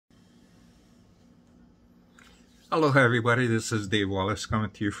Aloha everybody, this is Dave Wallace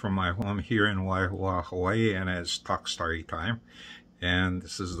coming to you from my home here in Waihoa, Hawaii, and it's Talk Story time. And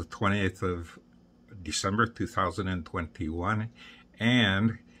this is the 20th of December 2021,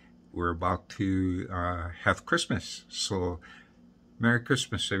 and we're about to have Christmas. So Merry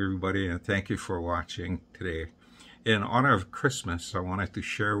Christmas everybody, and thank you for watching today. In honor of Christmas, I wanted to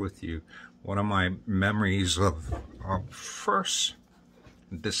share with you one of my memories of first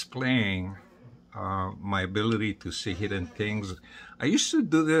displaying my ability to see hidden things. I used to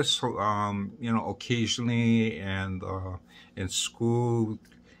do this, occasionally, and in school,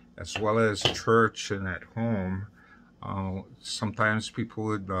 as well as church and at home. Sometimes people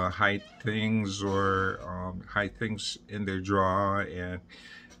would hide things or hide things in their drawer, and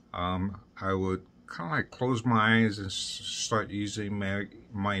I would kind of like close my eyes and start using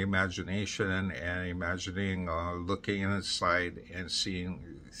my imagination and imagining looking inside and seeing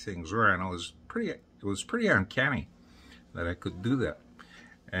things were, and it was pretty uncanny that I could do that.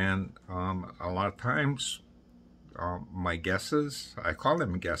 And a lot of times my guesses, I call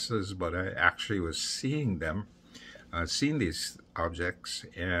them guesses, but I actually was seeing them, seeing these objects,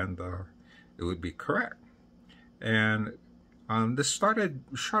 and it would be correct. And this started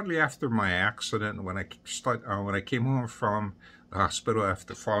shortly after my accident when I came home from the hospital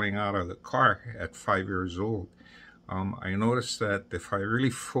after falling out of the car at 5 years old. I noticed that if I really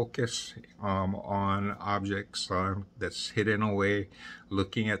focus on objects that's hidden away,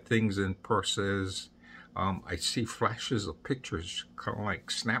 looking at things in purses, I see flashes of pictures, kind of like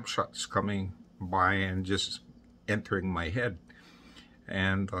snapshots coming by and just entering my head.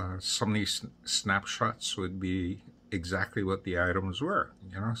 And some of these snapshots would be exactly what the items were,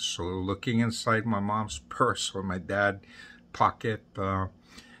 So looking inside my mom's purse or my dad's pocket,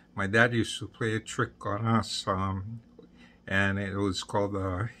 my dad used to play a trick on us, and it was called,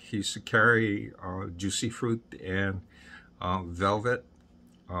 he used to carry juicy fruit and velvet,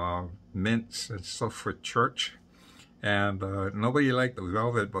 mints and stuff for church. And nobody liked the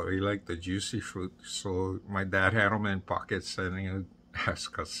velvet, but he liked the juicy fruit. So my dad had them in pockets, and he would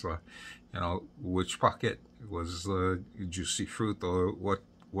ask us, which pocket was the juicy fruit, or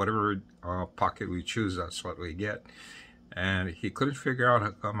whatever pocket we choose, that's what we get. And he couldn't figure out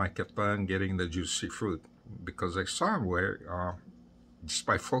how come I kept on getting the juicy fruit, because I saw him wear, just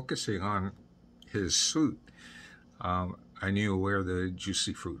by focusing on his suit, I knew where the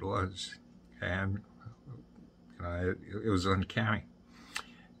juicy fruit was, and it was uncanny.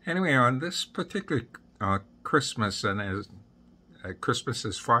 Anyway, on this particular Christmas, and as Christmas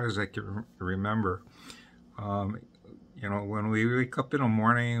as far as I can remember, when we wake up in the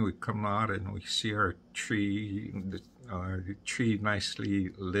morning, we come out and we see our tree, the tree nicely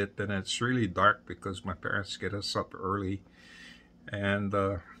lit, and it's really dark because my parents get us up early. And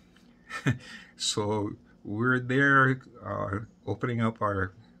so we're there opening up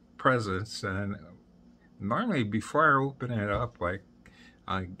our presents, and normally before I open it up,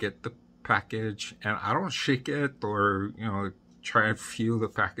 I get the package, and I don't shake it or try and feel the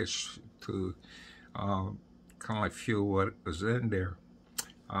package to kind of like feel what was in there.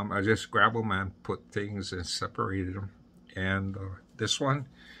 I just grab them and put things and separated them. And this one,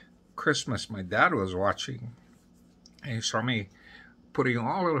 Christmas, my dad was watching, and he saw me putting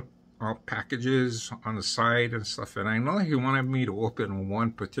all of the packages on the side and stuff, and I know he wanted me to open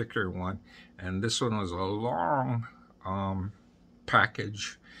one particular one, and this one was a long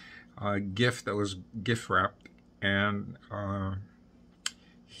package, gift that was gift wrapped, and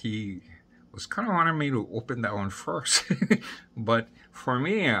he was kind of wanting me to open that one first. But for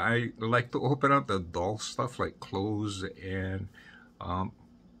me, I like to open up the dull stuff like clothes and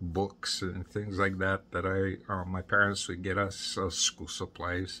books and things like that my parents would get us, school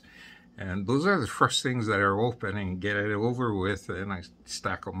supplies. And those are the first things that are open and get it over with, and I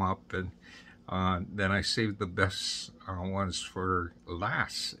stack them up, and then I save the best ones for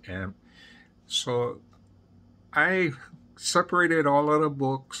last. And so I separated all of the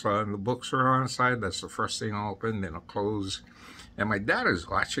books, and the books are on the side. That's the first thing I opened, then I close. And my dad is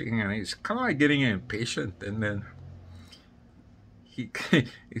watching, and he's kind of like getting impatient, and then he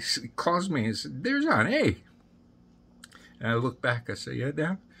calls me and said, "There's John, hey." And I look back, I say, "Yeah,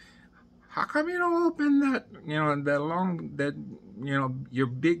 Dad, how come you don't open that, your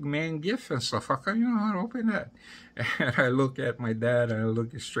big man gift and stuff? How come you don't open that?" And I look at my dad, and I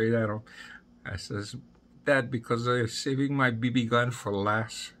look straight at him. I says, "Dad, because I'm saving my BB gun for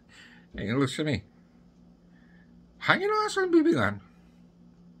last." And he looks at me, "How you know it's a BB gun?"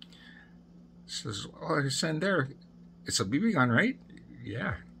 He says, "Oh, it's in there. It's a BB gun, right?"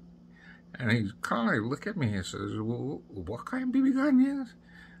 "Yeah." And he kind of look at me and says, "Well, what kind of BB gun is?"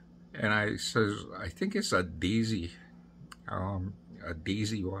 And I says, I think it's a Daisy one.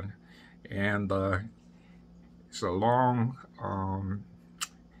 And it's a long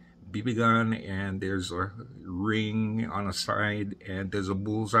BB gun, and there's a ring on the side, and there's a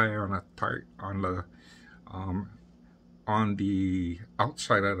bullseye on um, on the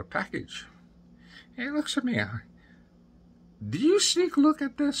outside of the package. And he looks at me. Did you sneak a look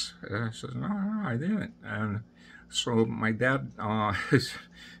at this? And I said, no, I didn't. And so my dad is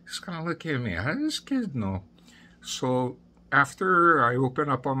kind of looking at me. How does this kid know? So after I open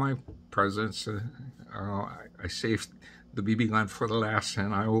up all my presents, I saved the BB gun for the last,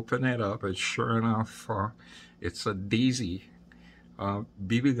 and I open it up, and sure enough, it's a Daisy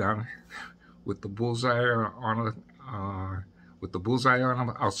BB gun with the bullseye on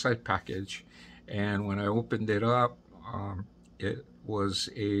the outside package. And when I opened it up, it was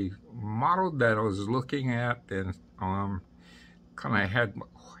a model that I was looking at, and kind of had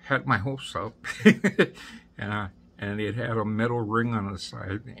my hopes up. And it had a metal ring on the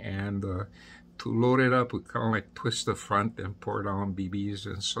side, and to load it up, we kind of like twist the front and pour down BBs,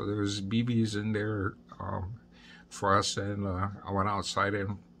 and so there was BBs in there for us. And I went outside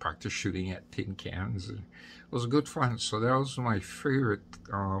and practiced shooting at tin cans. And it was good fun. So that was my favorite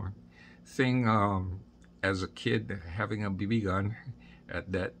thing as a kid, having a BB gun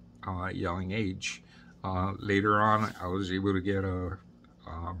at that young age. Later on, I was able to get a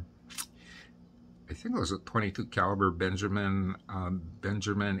I think it was a 22 caliber Benjamin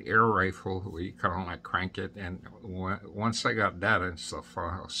air rifle, where you kind of like crank it. And once I got that and stuff,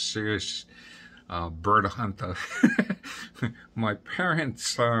 I was serious bird hunter. My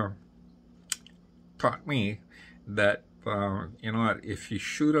parents taught me that you know what, if you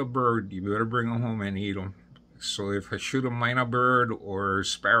shoot a bird, you better bring them home and eat them. So if I shoot a minor bird or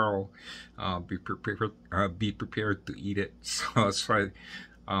sparrow, be prepared to eat it. So it's like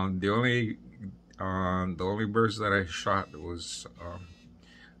the only birds that I shot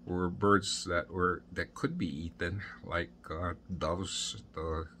were birds that could be eaten, like doves,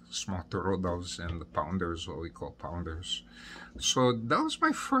 the small turtle doves, and the pounders, what we call pounders. So that was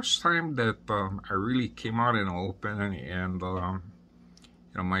my first time that I really came out in the open, and you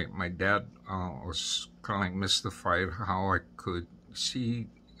know, my dad was kind of like mystified how I could see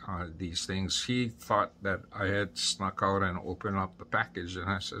these things. He thought that I had snuck out and opened up the package, and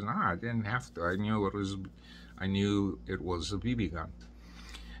I said, "No, I didn't have to. I knew it was a BB gun."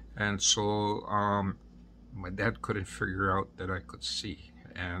 And so my dad couldn't figure out that I could see,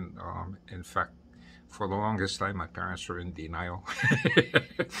 and in fact, for the longest time, my parents were in denial.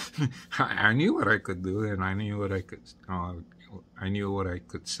 I knew what I could do, and I knew what I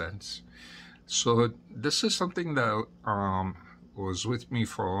could sense. So this is something that was with me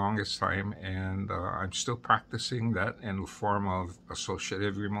for the longest time, and I'm still practicing that in the form of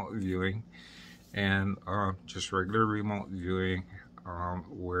associative remote viewing and just regular remote viewing,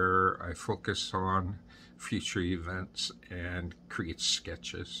 where I focus on future events and create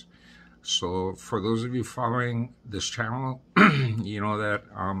sketches. So for those of you following this channel, you know that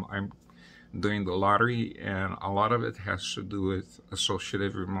I'm doing the lottery, and a lot of it has to do with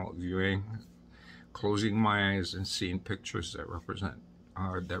associative remote viewing, closing my eyes and seeing pictures that represent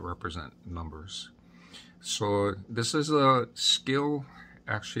numbers. So this is a skill,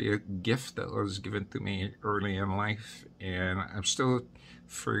 actually a gift that was given to me early in life, and I'm still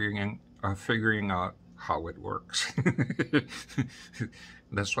figuring out how it works.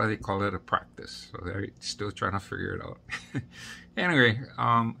 That's why they call it a practice. So they're still trying to figure it out. Anyway,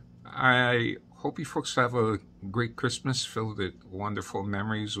 I hope you folks have a great Christmas filled with wonderful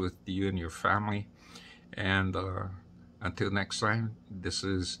memories with you and your family. And until next time, this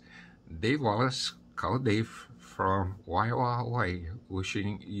is Dave Wallace, call Dave, from Waiwa, Hawaii,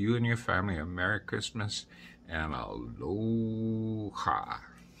 wishing you and your family a Merry Christmas and aloha.